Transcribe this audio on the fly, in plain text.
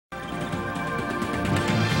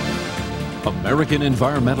American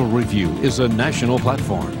Environmental Review is a national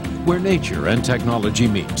platform where nature and technology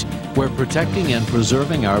meet, where protecting and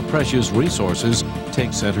preserving our precious resources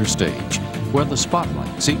takes center stage, where the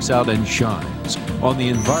spotlight seeks out and shines on the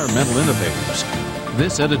environmental innovators.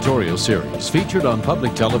 This editorial series, featured on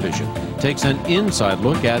public television, takes an inside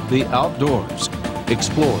look at the outdoors,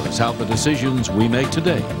 explores how the decisions we make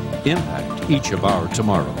today impact each of our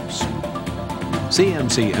tomorrows.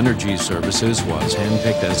 CMC Energy Services was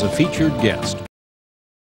handpicked as a featured guest.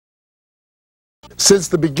 Since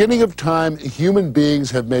the beginning of time, human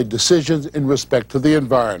beings have made decisions in respect to the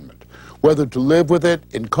environment, whether to live with it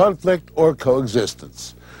in conflict or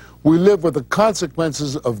coexistence. We live with the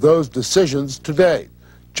consequences of those decisions today,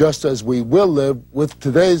 just as we will live with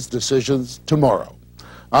today's decisions tomorrow.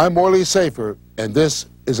 I'm Morley Safer, and this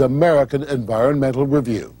is American Environmental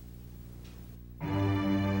Review.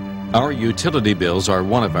 Our utility bills are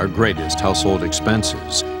one of our greatest household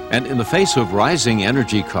expenses, and in the face of rising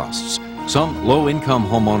energy costs, some low-income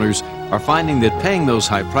homeowners are finding that paying those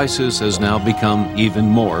high prices has now become even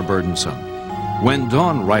more burdensome. When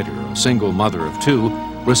Dawn Ryder, a single mother of two,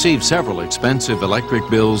 received several expensive electric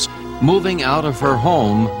bills, moving out of her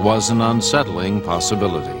home was an unsettling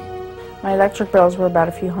possibility. My electric bills were about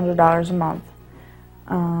a few $100s a month.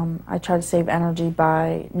 I tried to save energy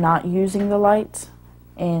by not using the lights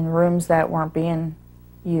in rooms that weren't being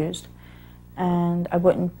used, and I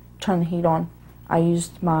wouldn't turn the heat on. I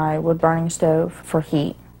used my wood-burning stove for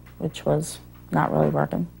heat, which was not really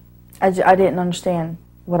working. I didn't understand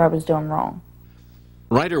what I was doing wrong.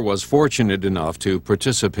 Ryder was fortunate enough to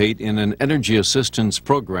participate in an energy assistance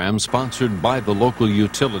program sponsored by the local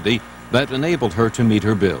utility that enabled her to meet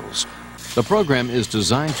her bills. The program is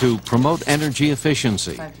designed to promote energy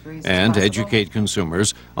efficiency and educate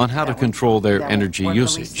consumers on how to control their energy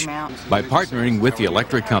usage. By partnering with the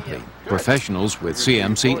electric company, professionals with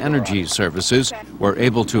CMC Energy Services were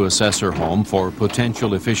able to assess her home for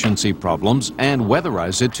potential efficiency problems and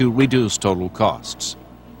weatherize it to reduce total costs.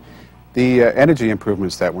 The energy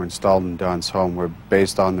improvements that were installed in Dawn's home were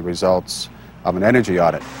based on the results of an energy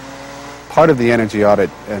audit. Part of the energy audit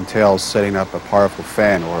entails setting up a powerful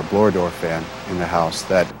fan or a blower door fan in the house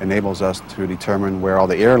that enables us to determine where all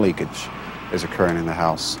the air leakage is occurring in the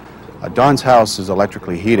house. Dawn's house is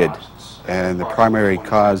electrically heated, and the primary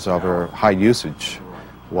cause of her high usage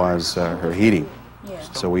was her heating.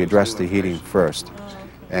 So we addressed the heating first,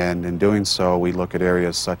 and in doing so we look at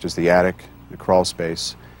areas such as the attic, the crawl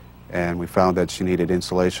space, and we found that she needed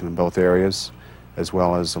insulation in both areas, as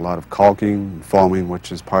well as a lot of caulking and foaming,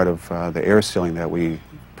 which is part of the air sealing that we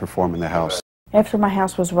perform in the house. After my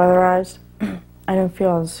house was weatherized, I don't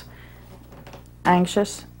feel as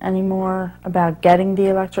anxious anymore about getting the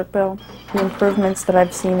electric bill. The improvements that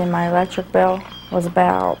I've seen in my electric bill was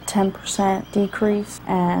about 10% decrease,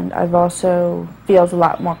 and I've also feels a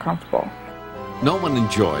lot more comfortable. No one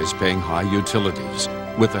enjoys paying high utilities.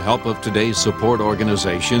 With the help of today's support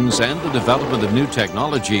organizations and the development of new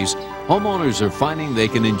technologies, homeowners are finding they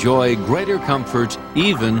can enjoy greater comfort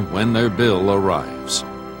even when their bill arrives.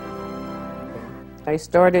 I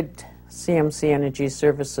started CMC Energy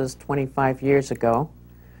Services 25 years ago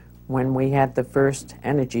when we had the first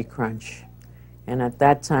energy crunch. And at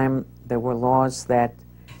that time, there were laws that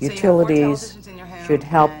utilities should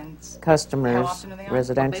help customers,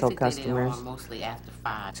 residential customers,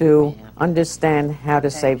 to understand how to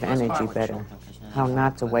save energy better, how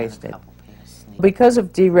not to waste it. Because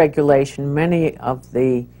of deregulation, many of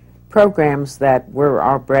the programs that were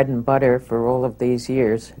our bread and butter for all of these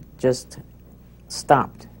years just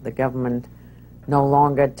stopped. The government no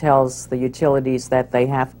longer tells the utilities that they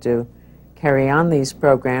have to carry on these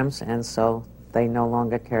programs, and so they no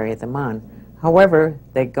longer carry them on. However,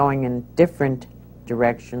 they're going in different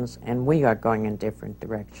directions, and we are going in different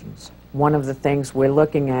directions. One of the things we're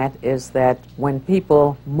looking at is that when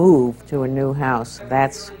people move to a new house,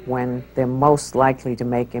 that's when they're most likely to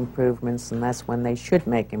make improvements, and that's when they should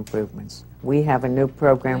make improvements. We have a new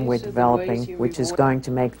program we're developing which is going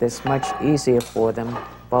to make this much easier for them,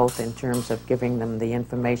 both in terms of giving them the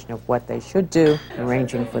information of what they should do,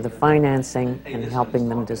 arranging for the financing, and helping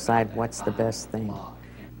them decide what's the best thing.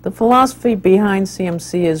 The philosophy behind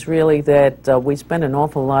CMC is really that we spend an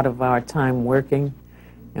awful lot of our time working,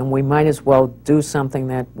 and we might as well do something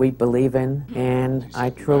that we believe in. And I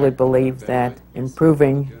truly believe that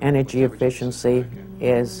improving energy efficiency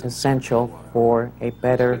is essential for a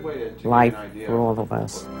better life for all of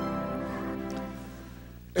us.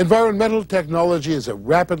 Environmental technology is a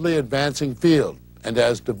rapidly advancing field, and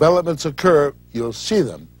as developments occur, you'll see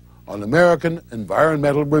them on American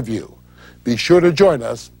Environmental Review. Be sure to join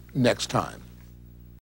us next time.